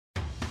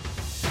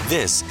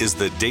This is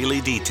the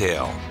Daily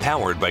Detail,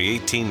 powered by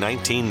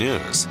 1819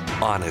 News.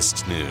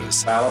 Honest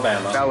news.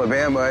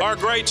 Alabama. Our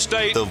great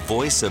state. The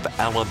voice of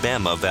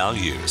Alabama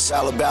values.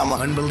 Alabama.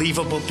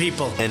 Unbelievable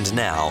people. And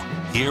now,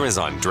 here is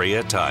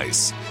Andrea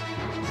Tice.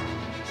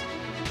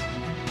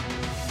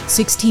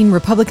 16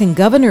 Republican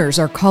governors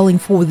are calling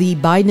for the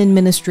Biden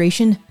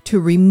administration to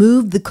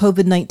remove the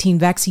COVID-19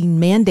 vaccine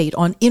mandate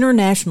on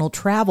international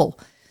travel.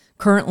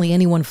 Currently,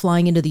 anyone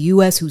flying into the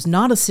U.S. who's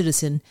not a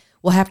citizen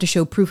will have to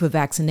show proof of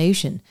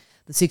vaccination.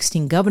 The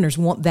 16 governors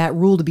want that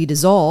rule to be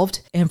dissolved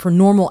and for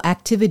normal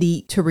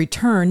activity to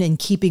return in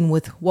keeping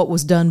with what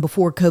was done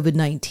before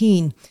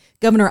COVID-19.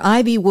 Governor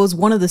Ivey was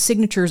one of the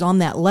signatures on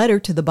that letter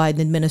to the Biden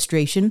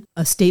administration.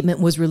 A statement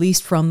was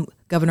released from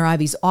Governor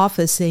Ivey's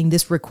office saying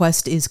this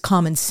request is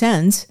common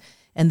sense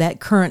and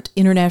that current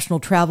international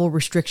travel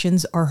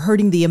restrictions are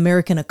hurting the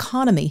American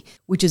economy,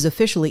 which is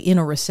officially in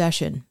a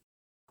recession.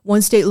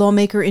 One state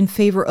lawmaker in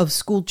favor of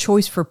school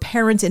choice for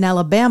parents in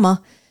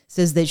Alabama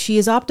says that she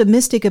is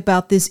optimistic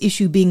about this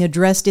issue being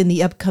addressed in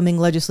the upcoming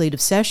legislative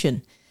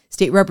session.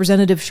 State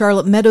Representative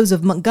Charlotte Meadows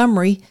of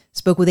Montgomery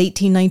spoke with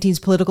 1819's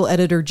political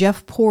editor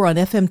Jeff Poore on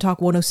FM Talk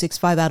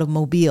 106.5 out of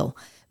Mobile.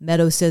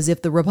 Meadows says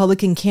if the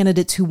Republican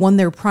candidates who won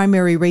their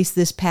primary race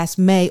this past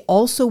May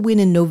also win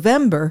in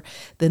November,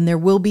 then there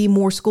will be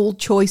more school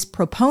choice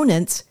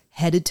proponents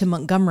headed to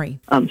Montgomery.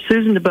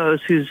 Susan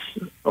DuBose, who's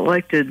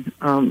elected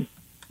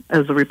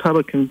as a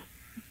Republican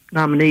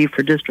nominee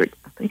for District,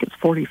 I think it's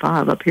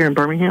 45 up here in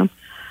Birmingham.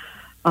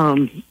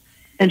 And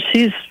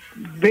she's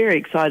very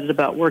excited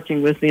about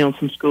working with me on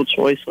some school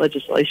choice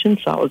legislation,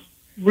 so I was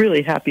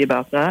really happy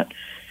about that.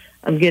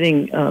 I'm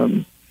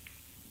getting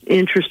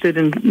interested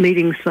in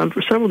meeting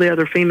several of the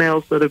other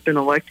females that have been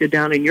elected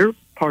down in your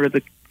part of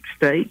the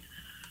state,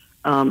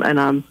 and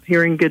I'm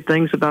hearing good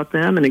things about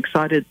them and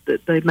excited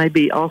that they may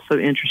be also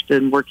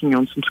interested in working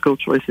on some school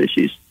choice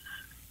issues.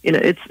 You know,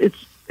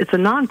 it's a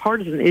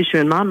nonpartisan issue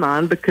in my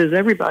mind because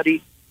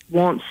everybody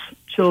wants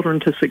children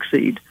to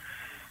succeed.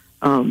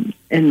 And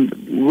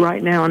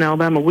right now in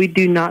Alabama, we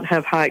do not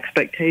have high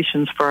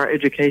expectations for our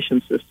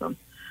education system.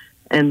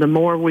 And the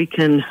more we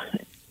can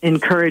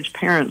encourage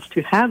parents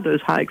to have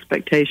those high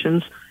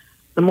expectations,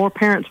 the more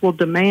parents will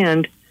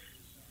demand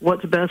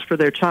what's best for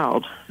their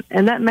child.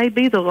 And that may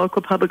be the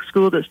local public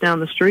school that's down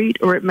the street,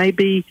 or it may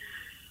be,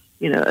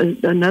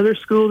 another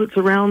school that's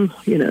around,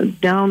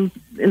 down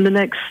in the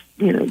next,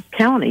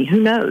 county. Who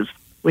knows?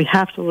 We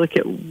have to look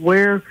at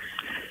where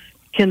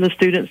can the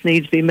students'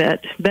 needs be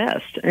met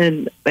best.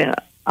 And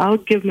I'll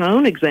give my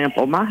own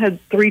example. I had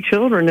 3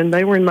 children, and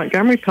they were in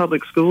Montgomery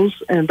public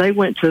schools, and they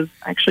went to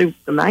actually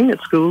the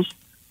magnet schools.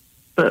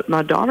 But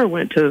my daughter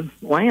went to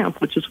LAMP,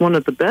 which is one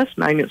of the best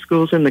magnet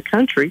schools in the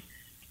country.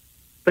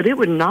 But it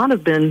would not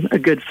have been a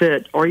good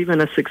fit or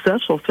even a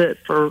successful fit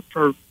for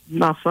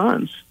my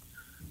sons.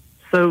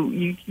 So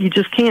you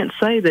just can't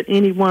say that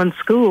any one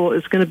school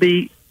is going to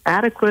be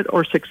adequate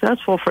or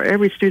successful for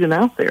every student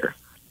out there.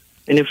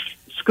 And if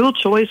school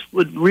choice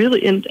would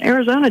really, and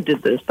Arizona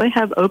did this, they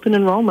have open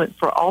enrollment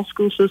for all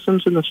school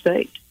systems in the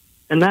state,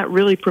 and that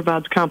really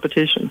provides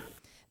competition.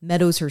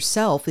 Meadows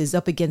herself is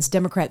up against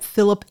Democrat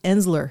Philip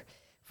Ensler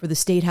for the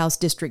State House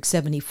District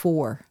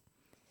 74.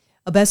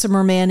 A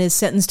Bessemer man is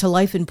sentenced to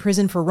life in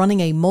prison for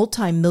running a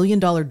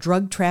multi-million-dollar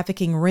drug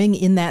trafficking ring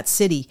in that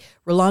city.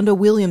 Rolando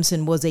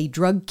Williamson was a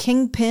drug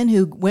kingpin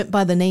who went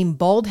by the name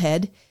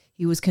Baldhead.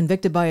 He was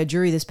convicted by a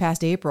jury this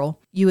past April.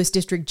 U.S.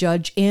 District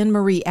Judge Anne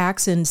Marie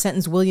Axon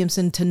sentenced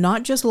Williamson to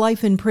not just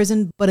life in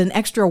prison, but an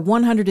extra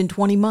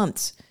 120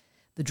 months.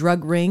 The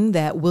drug ring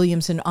that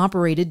Williamson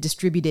operated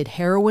distributed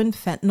heroin,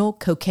 fentanyl,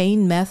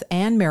 cocaine, meth,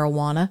 and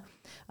marijuana.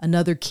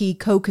 Another key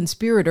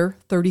co-conspirator,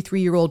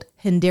 33-year-old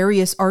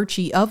Hendarius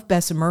Archie of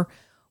Bessemer,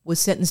 was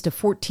sentenced to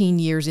 14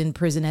 years in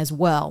prison as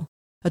well.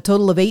 A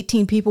total of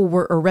 18 people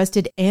were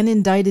arrested and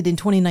indicted in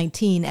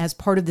 2019 as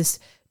part of this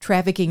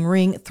trafficking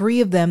ring. 3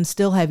 of them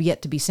still have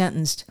yet to be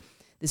sentenced.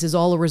 This is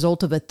all a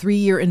result of a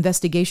 3-year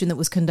investigation that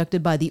was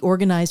conducted by the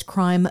Organized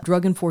Crime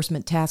Drug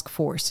Enforcement Task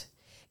Force.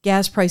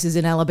 Gas prices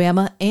in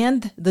Alabama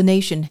and the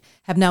nation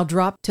have now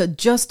dropped to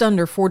just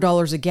under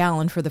 $4 a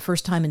gallon for the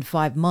first time in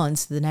 5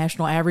 months. The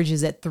national average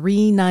is at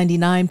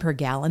 $3.99 per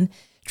gallon.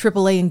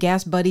 AAA and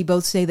Gas Buddy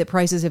both say that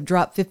prices have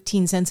dropped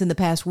 15 cents in the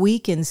past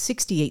week and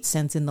 68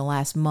 cents in the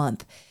last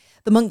month.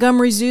 The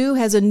Montgomery Zoo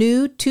has a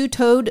new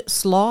 2-toed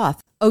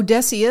sloth.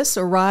 Odysseus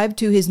arrived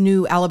to his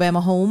new Alabama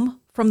home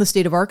from the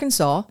state of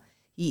Arkansas.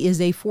 He is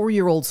a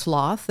 4-year-old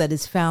sloth that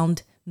is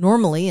found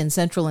normally in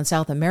Central and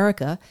South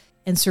America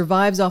and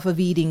survives off of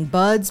eating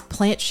buds,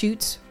 plant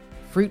shoots,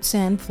 fruits,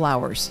 and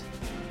flowers.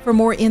 For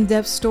more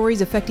in-depth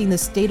stories affecting the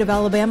state of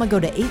Alabama,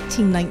 go to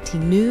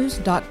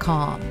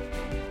 1819news.com.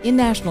 In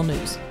national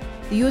news,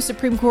 the U.S.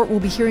 Supreme Court will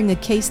be hearing a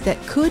case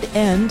that could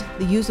end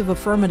the use of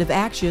affirmative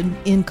action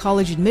in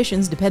college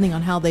admissions depending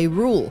on how they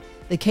rule.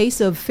 The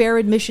case of Fair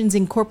Admissions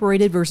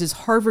Incorporated versus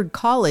Harvard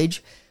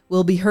College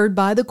will be heard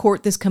by the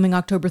court this coming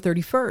October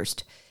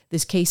 31st.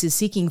 This case is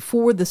seeking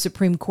for the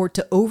Supreme Court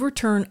to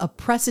overturn a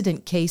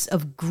precedent case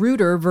of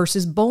Grutter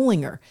versus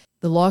Bollinger.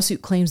 The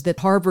lawsuit claims that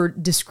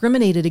Harvard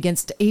discriminated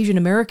against Asian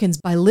Americans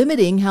by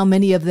limiting how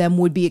many of them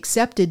would be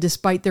accepted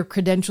despite their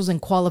credentials and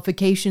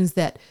qualifications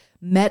that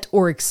met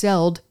or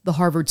excelled the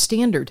Harvard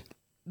standard.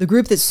 The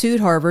group that sued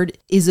Harvard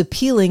is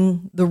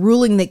appealing the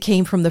ruling that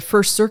came from the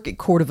First Circuit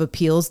Court of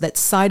Appeals that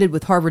sided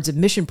with Harvard's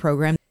admission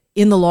program.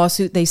 In the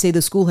lawsuit, they say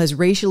the school has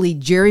racially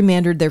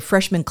gerrymandered their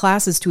freshman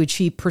classes to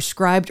achieve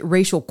prescribed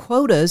racial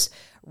quotas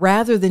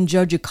rather than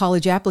judge a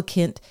college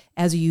applicant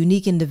as a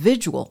unique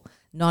individual,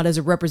 not as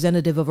a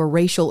representative of a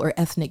racial or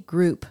ethnic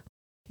group.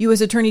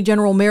 U.S. Attorney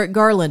General Merrick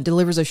Garland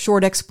delivers a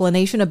short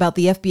explanation about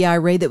the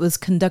FBI raid that was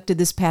conducted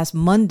this past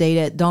Monday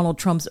at Donald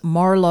Trump's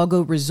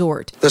Mar-a-Lago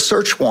resort. The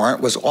search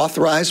warrant was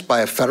authorized by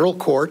a federal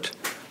court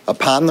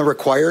upon the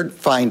required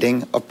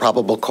finding of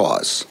probable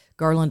cause.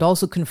 Garland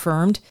also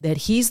confirmed that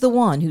he's the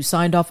one who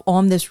signed off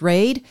on this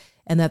raid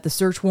and that the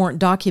search warrant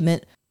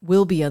document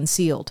will be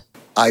unsealed.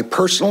 I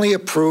personally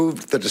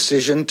approved the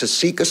decision to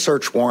seek a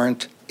search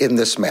warrant in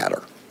this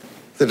matter.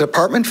 The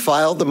department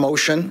filed the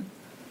motion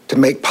to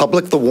make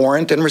public the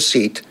warrant and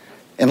receipt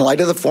in light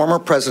of the former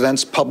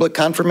president's public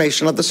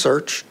confirmation of the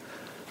search,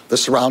 the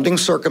surrounding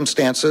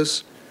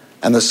circumstances,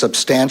 and the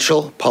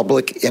substantial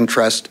public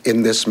interest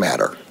in this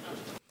matter.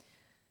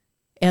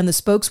 And the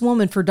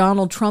spokeswoman for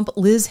Donald Trump,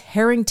 Liz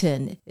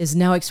Harrington, is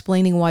now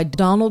explaining why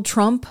Donald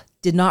Trump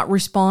did not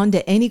respond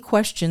to any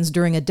questions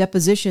during a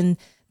deposition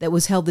that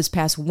was held this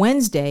past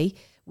Wednesday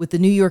with the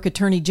New York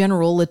Attorney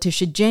General,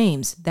 Letitia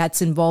James.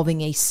 That's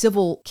involving a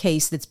civil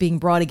case that's being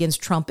brought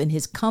against Trump and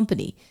his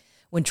company.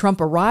 When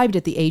Trump arrived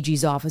at the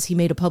AG's office, he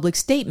made a public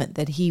statement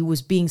that he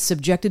was being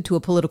subjected to a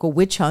political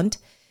witch hunt,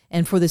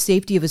 and for the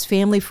safety of his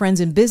family, friends,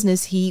 and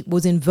business, he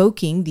was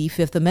invoking the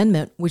Fifth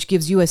Amendment, which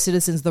gives U.S.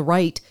 citizens the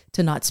right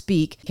to not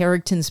speak.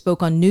 Harrington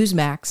spoke on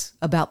Newsmax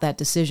about that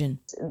decision.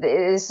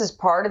 This is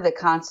part of the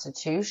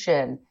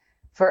Constitution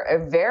for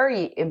a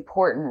very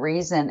important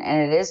reason,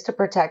 and it is to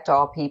protect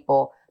all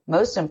people,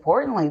 most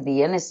importantly,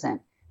 the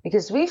innocent,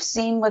 because we've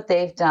seen what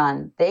they've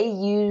done.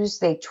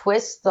 They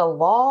twist the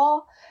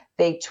law,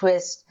 they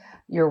twist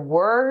your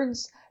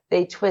words,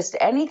 they twist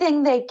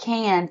anything they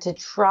can to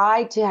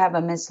try to have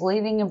a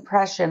misleading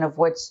impression of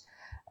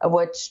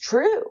what's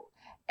true.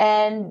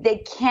 And they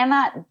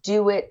cannot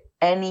do it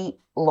any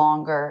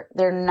longer.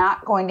 They're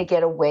not going to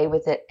get away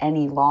with it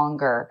any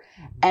longer.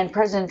 And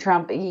President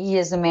Trump, he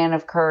is a man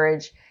of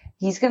courage.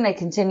 He's going to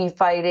continue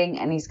fighting,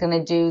 and he's going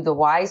to do the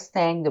wise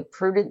thing, the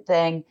prudent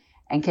thing,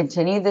 and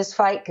continue this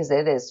fight because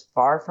it is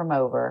far from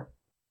over.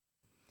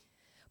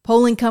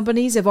 Polling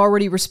companies have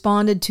already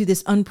responded to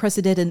this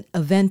unprecedented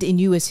event in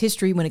U.S.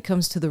 history when it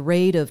comes to the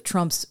raid of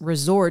Trump's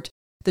resort.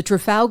 The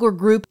Trafalgar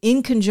Group,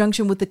 in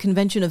conjunction with the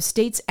Convention of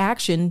States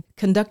Action,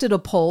 conducted a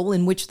poll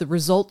in which the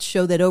results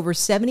show that over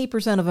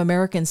 70% of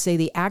Americans say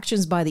the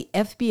actions by the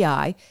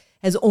FBI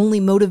has only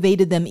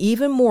motivated them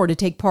even more to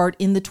take part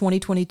in the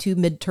 2022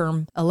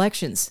 midterm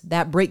elections.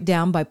 That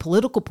breakdown by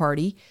political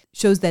party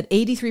shows that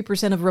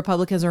 83% of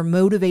Republicans are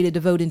motivated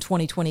to vote in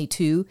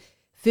 2022,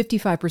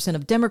 55%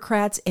 of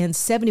Democrats and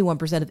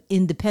 71% of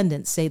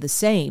independents say the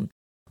same.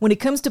 When it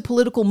comes to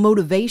political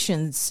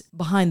motivations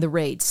behind the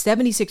raid,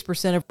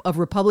 76% of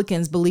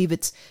Republicans believe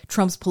it's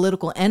Trump's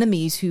political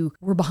enemies who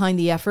were behind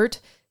the effort,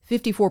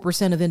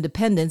 54% of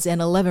independents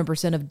and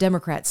 11% of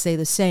Democrats say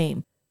the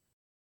same.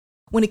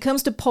 When it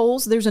comes to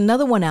polls, there's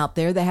another one out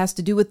there that has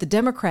to do with the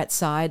Democrat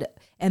side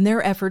and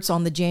their efforts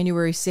on the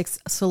January 6th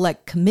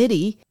Select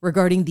Committee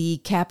regarding the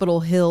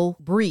Capitol Hill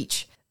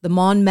breach. The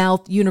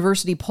Monmouth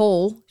University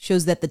poll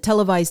shows that the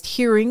televised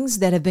hearings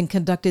that have been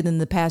conducted in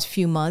the past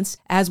few months,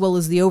 as well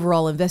as the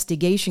overall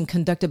investigation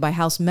conducted by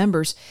House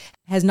members,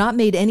 has not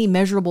made any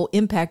measurable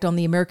impact on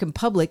the American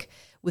public,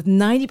 with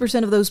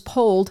 90% of those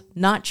polled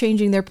not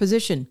changing their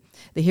position.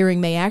 The hearing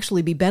may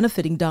actually be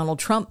benefiting Donald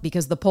Trump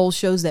because the poll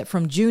shows that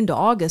from June to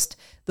August,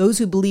 those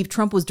who believe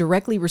Trump was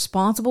directly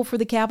responsible for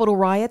the Capitol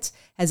riots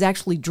has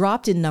actually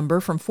dropped in number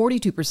from 42%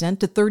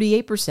 to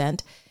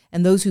 38%,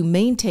 and those who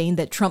maintain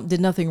that Trump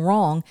did nothing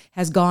wrong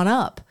has gone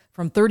up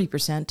from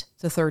 30%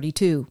 to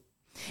 32%.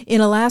 In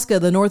Alaska,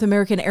 the North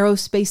American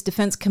Aerospace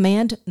Defense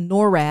Command,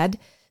 NORAD,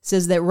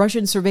 says that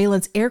Russian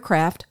surveillance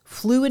aircraft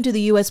flew into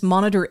the U.S.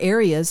 monitor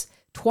areas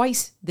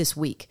twice this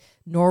week.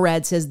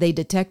 NORAD says they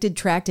detected,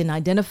 tracked, and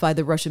identified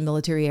the Russian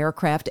military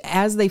aircraft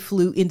as they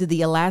flew into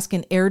the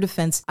Alaskan Air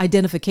Defense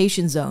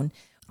Identification Zone,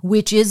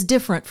 which is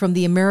different from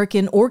the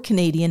American or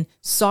Canadian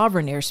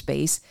sovereign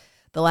airspace.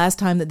 The last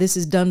time that this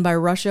is done by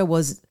Russia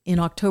was in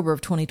October of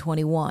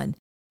 2021.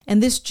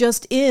 And this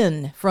just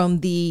in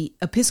from the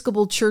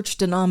Episcopal Church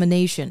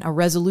denomination. A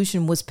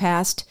resolution was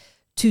passed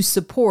to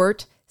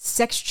support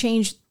sex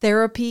change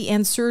therapy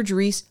and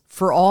surgeries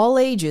for all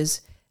ages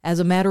as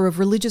a matter of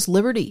religious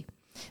liberty.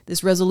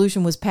 This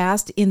resolution was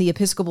passed in the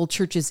Episcopal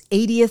Church's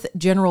 80th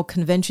General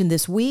Convention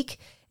this week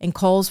and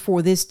calls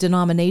for this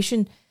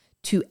denomination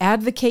to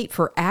advocate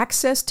for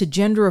access to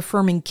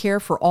gender-affirming care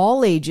for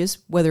all ages,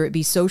 whether it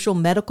be social,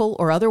 medical,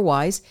 or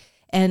otherwise,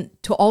 and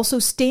to also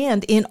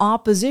stand in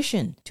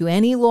opposition to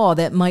any law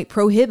that might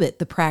prohibit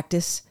the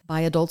practice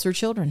by adults or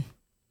children.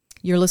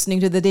 You're listening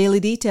to the Daily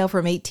Detail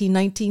from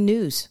 1819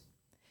 News.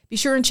 Be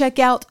sure and check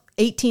out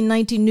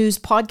 1819 News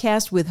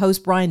podcast with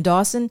host Brian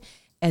Dawson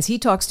as he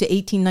talks to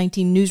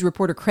 1819 News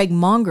reporter Craig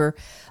Monger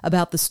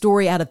about the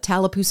story out of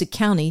Tallapoosa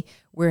County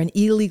where an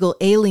illegal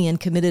alien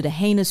committed a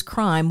heinous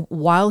crime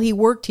while he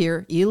worked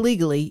here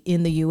illegally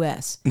in the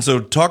U.S. And so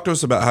talk to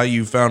us about how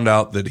you found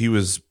out that he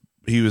was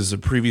a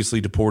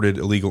previously deported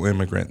illegal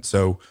immigrant.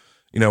 So,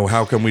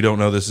 how come we don't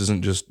know this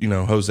isn't just,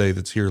 Jose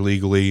that's here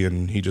legally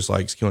and he just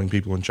likes killing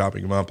people and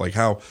chopping them up? Like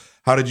how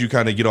did you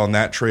kind of get on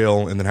that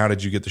trail? And then how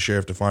did you get the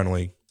sheriff to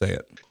finally say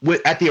it?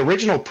 At the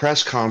original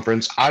press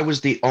conference, I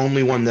was the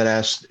only one that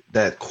asked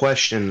that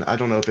question. I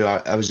don't know if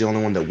I was the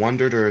only one that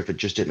wondered or if it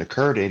just didn't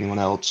occur to anyone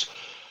else.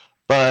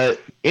 But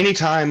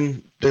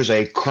anytime there's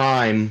a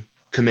crime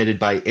committed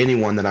by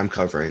anyone that I'm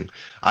covering,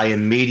 I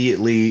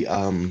immediately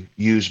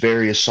use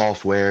various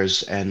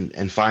softwares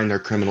and find their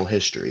criminal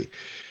history.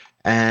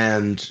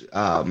 And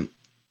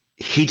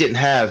he didn't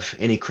have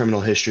any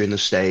criminal history in the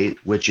state,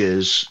 which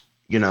is,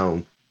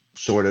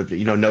 sort of,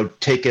 no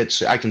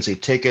tickets. I can see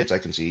tickets. I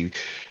can see,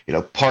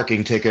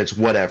 parking tickets,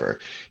 whatever.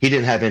 He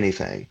didn't have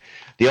anything.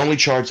 The only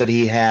charge that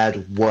he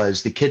had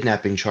was the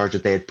kidnapping charge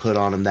that they had put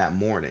on him that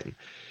morning.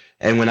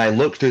 And when I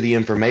looked through the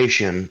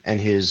information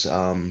and his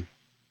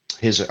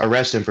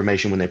arrest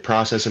information when they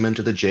processed him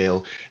into the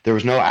jail, there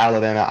was no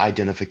Alabama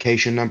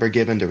identification number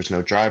given. There was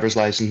no driver's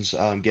license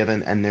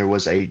given, and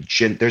there's a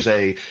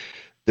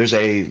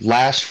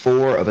last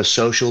four of a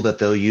social that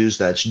they'll use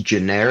that's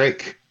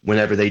generic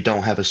whenever they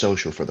don't have a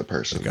social for the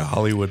person. Like a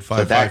Hollywood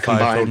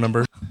 555 phone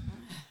number.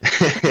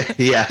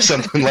 Yeah,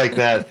 something like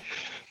that.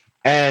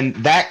 And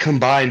that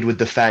combined with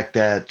the fact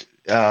that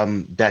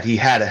that he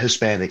had a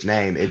Hispanic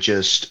name, it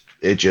just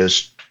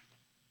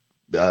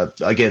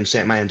again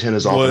sent my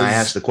antennas off, and I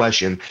asked the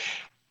question.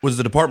 Was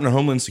the Department of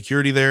Homeland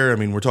Security there? I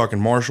mean, we're talking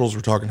marshals,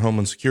 we're talking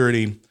Homeland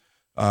Security.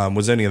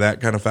 Was any of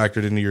that kind of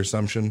factored into your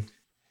assumption?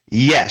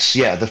 Yes,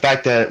 yeah. The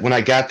fact that when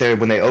I got there,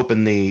 when they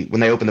opened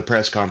the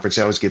press conference,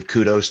 I always give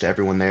kudos to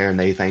everyone there, and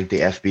they thanked the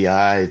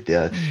FBI,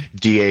 the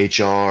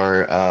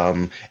DHR,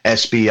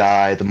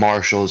 SBI, the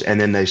marshals,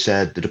 and then they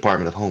said the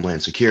Department of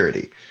Homeland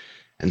Security.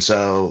 And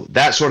so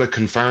that sort of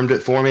confirmed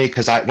it for me,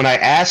 because when I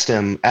asked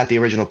him at the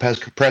original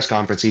press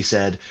conference, he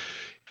said,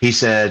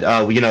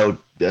 Homeland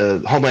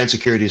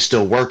Security is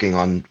still working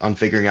on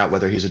figuring out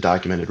whether he's a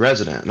documented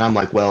resident. And I'm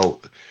like, well,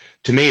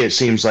 to me, it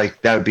seems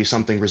like that would be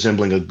something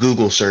resembling a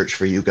Google search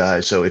for you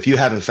guys. So if you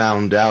haven't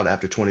found out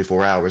after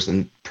 24 hours,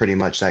 then pretty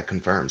much that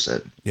confirms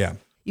it. Yeah.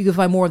 You can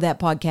find more of that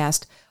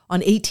podcast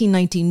on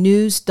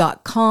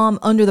 1819news.com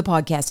under the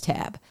podcast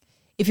tab.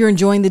 If you're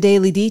enjoying the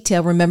Daily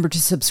Detail, remember to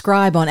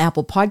subscribe on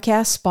Apple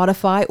Podcasts,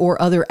 Spotify,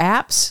 or other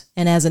apps.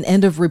 And as an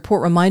end of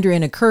report reminder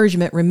and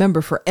encouragement,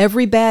 remember, for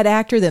every bad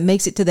actor that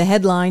makes it to the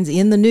headlines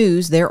in the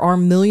news, there are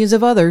millions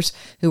of others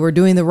who are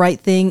doing the right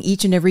thing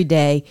each and every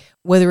day,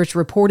 whether it's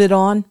reported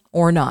on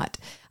or not.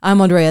 I'm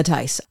Andrea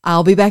Tice.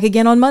 I'll be back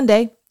again on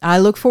Monday. I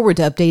look forward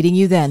to updating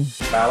you then.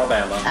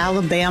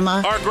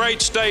 Alabama. Our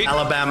great state.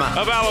 Alabama.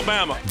 Of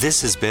Alabama.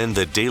 This has been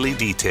the Daily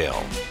Detail.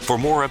 For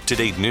more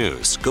up-to-date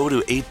news, go to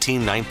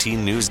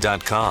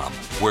 1819news.com,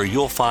 where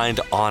you'll find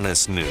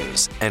honest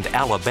news and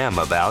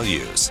Alabama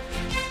values.